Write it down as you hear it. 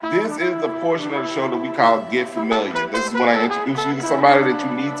This is the portion of the show that we call Get Familiar. This is when I introduce you to somebody that you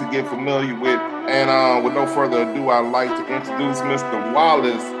need to get familiar with. And with no further ado, I'd like to introduce Mr.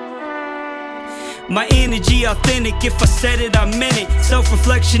 Wallace. My energy authentic, if I said it, I meant it.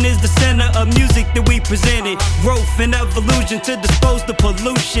 Self-reflection is the center of music that we presented. Growth and evolution to dispose the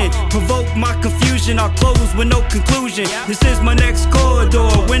pollution. Provoke my confusion, I'll close with no conclusion. This is my next corridor,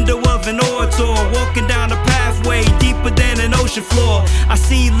 window of an orator. Walking down a pathway deeper than an ocean floor. I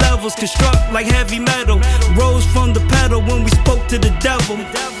see levels construct like heavy metal. Rose from the pedal when we spoke to the devil.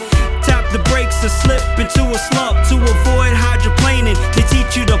 Tap the brakes or slip into a slump to avoid hydroplaning. They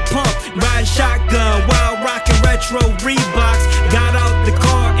teach you to pump, ride shotgun while rocking retro Reeboks. Got out the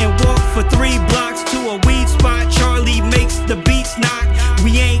car and walked for 3 blocks to a weed spot. Charlie makes the beats knock.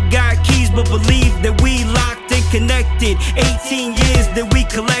 We ain't got keys but believe that we locked and connected. 18 years that we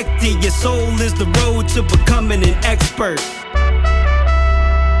collected. Your soul is the road to becoming an expert.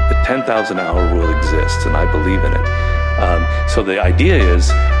 The 10,000 hour rule exists and I believe in it. So the idea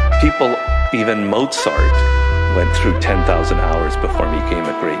is, people, even Mozart, went through 10,000 hours before he became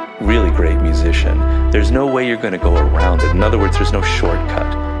a really great musician. There's no way you're going to go around it. In other words, there's no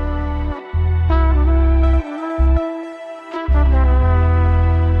shortcut.